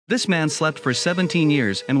This man slept for 17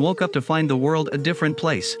 years and woke up to find the world a different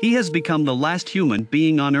place. He has become the last human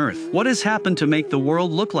being on Earth. What has happened to make the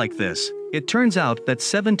world look like this? It turns out that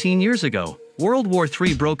 17 years ago, World War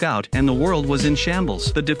III broke out and the world was in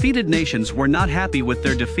shambles. The defeated nations were not happy with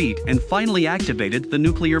their defeat and finally activated the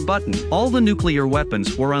nuclear button. All the nuclear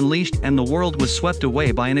weapons were unleashed and the world was swept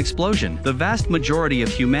away by an explosion. The vast majority of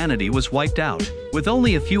humanity was wiped out, with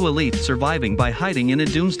only a few elite surviving by hiding in a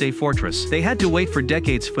doomsday fortress. They had to wait for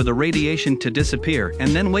decades for the radiation to disappear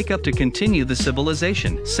and then wake up to continue the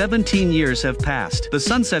civilization. 17 years have passed. The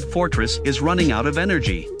Sunset Fortress is running out of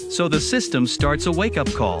energy, so the system starts a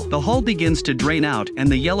wake-up call. The hull begins to drain out and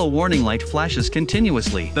the yellow warning light flashes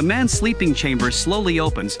continuously. The man's sleeping chamber slowly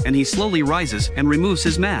opens and he slowly rises and removes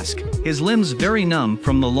his mask. His limbs very numb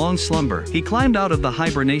from the long slumber. He climbed out of the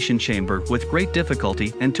hibernation chamber with great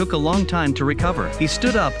difficulty and took a long time to recover. He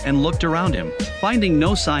stood up and looked around him, finding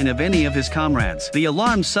no sign of any of his comrades. The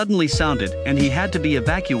alarm suddenly sounded and he had to be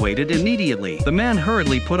evacuated immediately. The man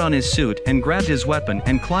hurriedly put on his suit and grabbed his weapon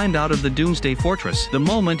and climbed out of the doomsday fortress. The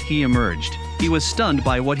moment he emerged, he was stunned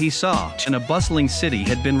by what he saw. And a bustling city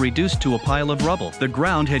had been reduced to a pile of rubble. The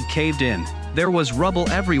ground had caved in. There was rubble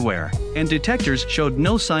everywhere, and detectors showed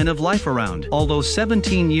no sign of life around. Although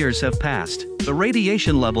 17 years have passed, the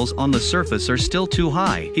radiation levels on the surface are still too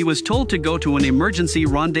high. He was told to go to an emergency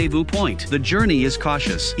rendezvous point. The journey is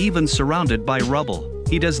cautious, even surrounded by rubble.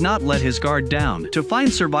 He does not let his guard down to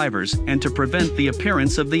find survivors and to prevent the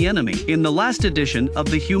appearance of the enemy. In the last edition of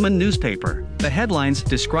the Human newspaper, the headlines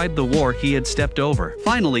described the war he had stepped over.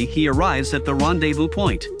 Finally, he arrives at the rendezvous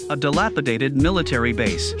point, a dilapidated military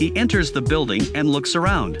base. He enters the building and looks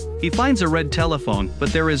around. He finds a red telephone,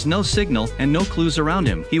 but there is no signal and no clues around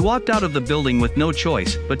him. He walked out of the building with no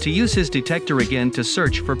choice but to use his detector again to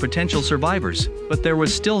search for potential survivors. But there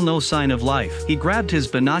was still no sign of life. He grabbed his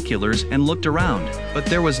binoculars and looked around, but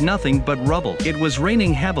there was nothing but rubble. It was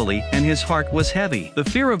raining heavily and his heart was heavy. The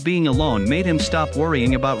fear of being alone made him stop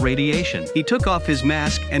worrying about radiation. He took off his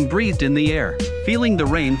mask and breathed in the air, feeling the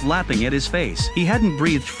rain lapping at his face. He hadn't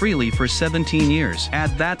breathed freely for 17 years.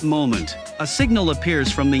 At that moment, a signal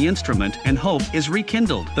appears from the instrument and hope is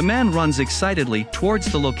rekindled. The man runs excitedly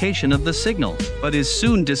towards the location of the signal, but is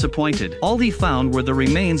soon disappointed. All he found were the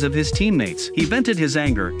remains of his teammates. He vented his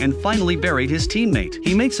anger and finally buried his teammate.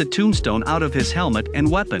 He makes a tombstone out of his helmet and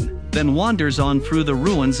weapon, then wanders on through the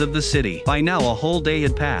ruins of the city. By now a whole day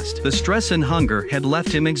had passed. The stress and hunger had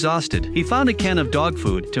left him exhausted. He found a can of dog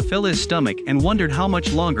food to fill his stomach and wondered how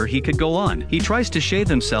much longer he could go on. He tries to shave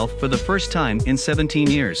himself for the first time in 17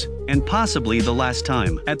 years, and possibly the last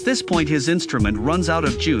time. At this point his instrument runs out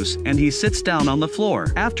of juice and he sits down on the floor.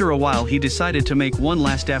 After a while he decided to make one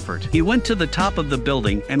last effort. He went to the top of the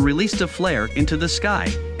building and released a flare into the sky,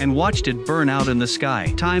 and watched it burn out in the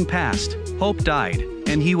sky. Time passed, hope died,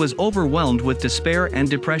 and he was overwhelmed with despair and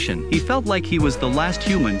depression. He felt like he was the last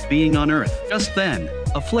human being on Earth. Just then,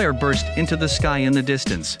 a flare burst into the sky in the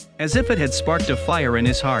distance, as if it had sparked a fire in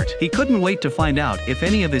his heart. He couldn't wait to find out if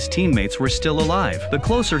any of his teammates were still alive. The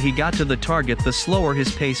closer he got to the target, the slower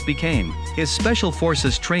his pace became, his special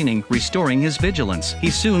forces training restoring his vigilance. He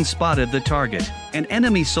soon spotted the target, an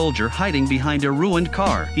enemy soldier hiding behind a ruined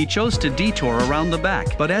car. He chose to detour around the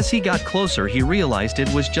back, but as he got closer he realized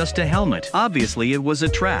it was just a helmet. Obviously it was a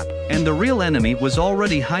trap, and the real enemy was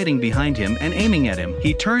already hiding behind him and aiming at him.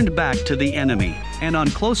 He turned back to the enemy, and on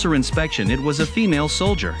closer inspection it was a female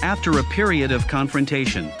soldier. After a period of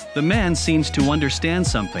confrontation, the man seems to understand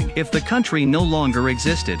something. If the country no longer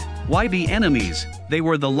existed, why be enemies? They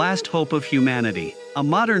were the last hope of humanity, a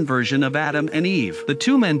modern version of Adam and Eve. The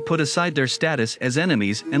two men put aside their status as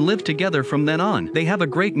enemies and live together from then on. They have a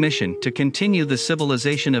great mission to continue the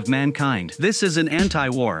civilization of mankind. This is an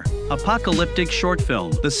anti-war, apocalyptic short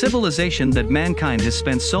film. The civilization that mankind has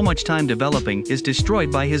spent so much time developing is destroyed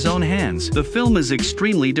by his own hands. The film is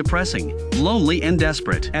extremely depressing, lonely and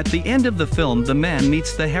desperate. At the end of the film the man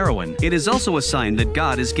meets the heroine. It is also a sign that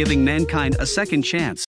God is giving mankind a second chance.